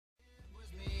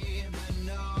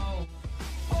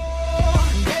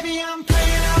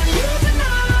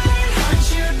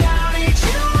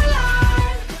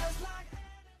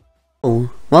Hello,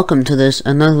 welcome to this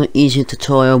another easy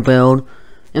tutorial build.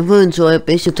 If you enjoy it,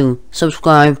 be sure to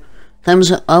subscribe,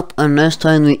 thumbs it up, and next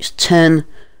time reach 10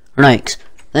 likes.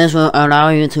 This will allow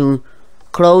you to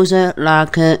close it,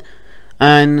 lock it,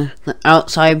 and the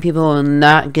outside people will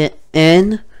not get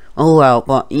in or out,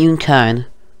 but you can.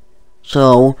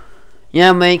 So,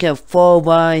 yeah, make it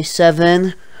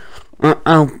 4x7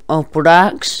 of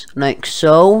blocks, like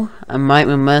so. I might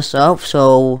mess up,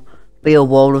 so be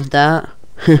aware of that.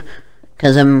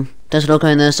 Cause I'm just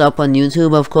looking this up on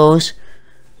YouTube, of course.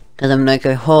 Cause I'm like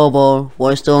a horrible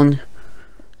Wordstone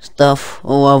stuff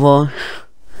or whatever.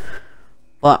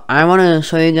 But I wanna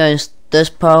show you guys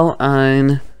this part,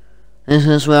 and this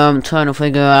is where I'm trying to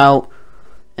figure out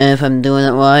if I'm doing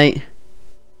it right.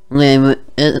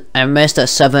 I missed at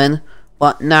 7,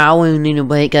 but now we need to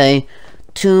make a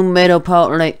 2 middle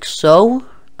part like so,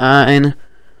 and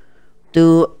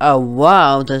do a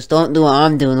wow. Just don't do what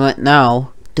I'm doing right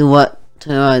now. Do what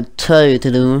I tell you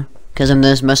to do, cause I'm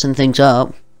just messing things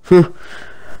up.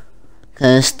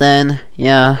 Cause then,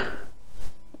 yeah.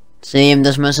 See, I'm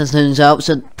just messing things up,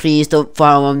 so please don't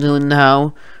follow what I'm doing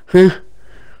now.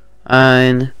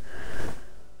 And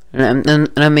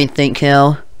let me think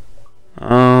here.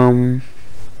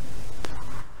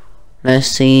 Let's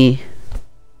see.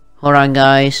 Hold on,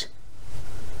 guys.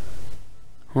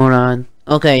 Hold on.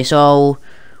 Okay, so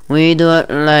we do it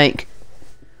like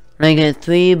a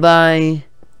 3x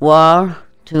wall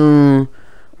to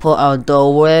put our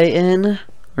doorway in,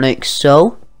 like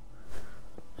so,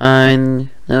 and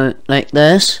like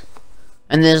this.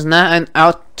 And there's not an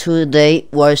out-to-date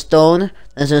Wordstone.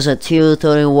 This is a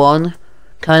TU31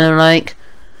 kind of like.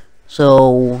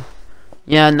 So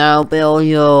yeah, now build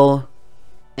your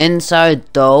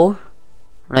inside door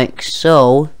like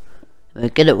so.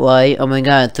 Get it right. Oh my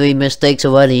god, 3 mistakes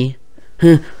already.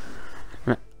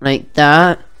 Like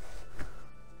that.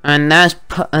 And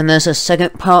there's a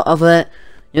second part of it.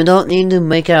 You don't need to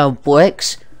make it out of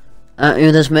bricks.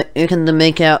 You can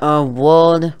make it out of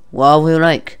wood, whatever you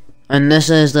like. And this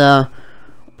is the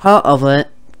part of it.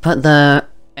 Put the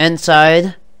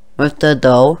inside with the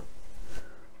door.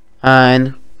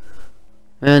 And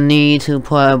we'll need to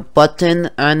put a button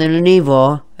and a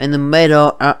lever in the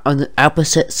middle on the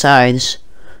opposite sides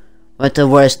with the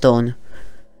Wordstone.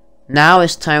 Now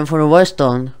it's time for the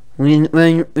Wordstone.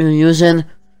 We're using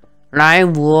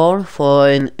line rule for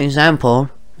an example.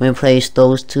 We place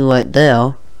those two right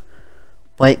there.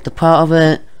 Break the part of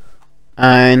it,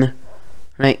 and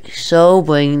like so,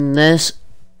 bring this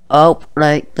up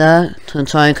like that to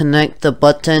try and connect the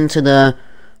button to the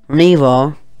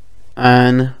lever,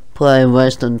 and put a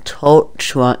Wordstone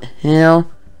torch right here.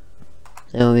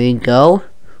 There we go.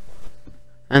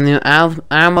 And you're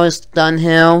almost done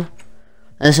here.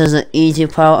 This is the easy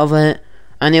part of it,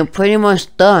 and you're pretty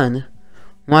much done.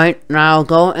 Right now,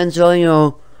 go enjoy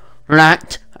your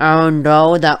locked iron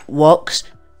door that works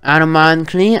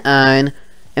automatically. And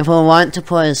if you want to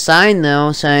put a sign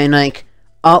there saying like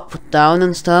up, down,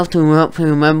 and stuff to help you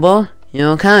remember,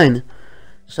 you can.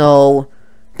 So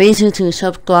be sure to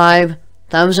subscribe,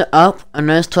 thumbs it up, and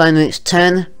let's try and reach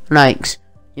 10 likes.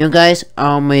 You guys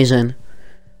are amazing.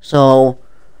 So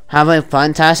have a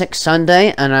fantastic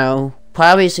Sunday, and I'll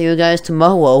probably see you guys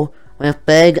tomorrow with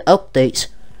big updates.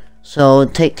 So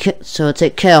take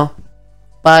care.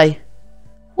 Bye.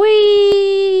 Whee!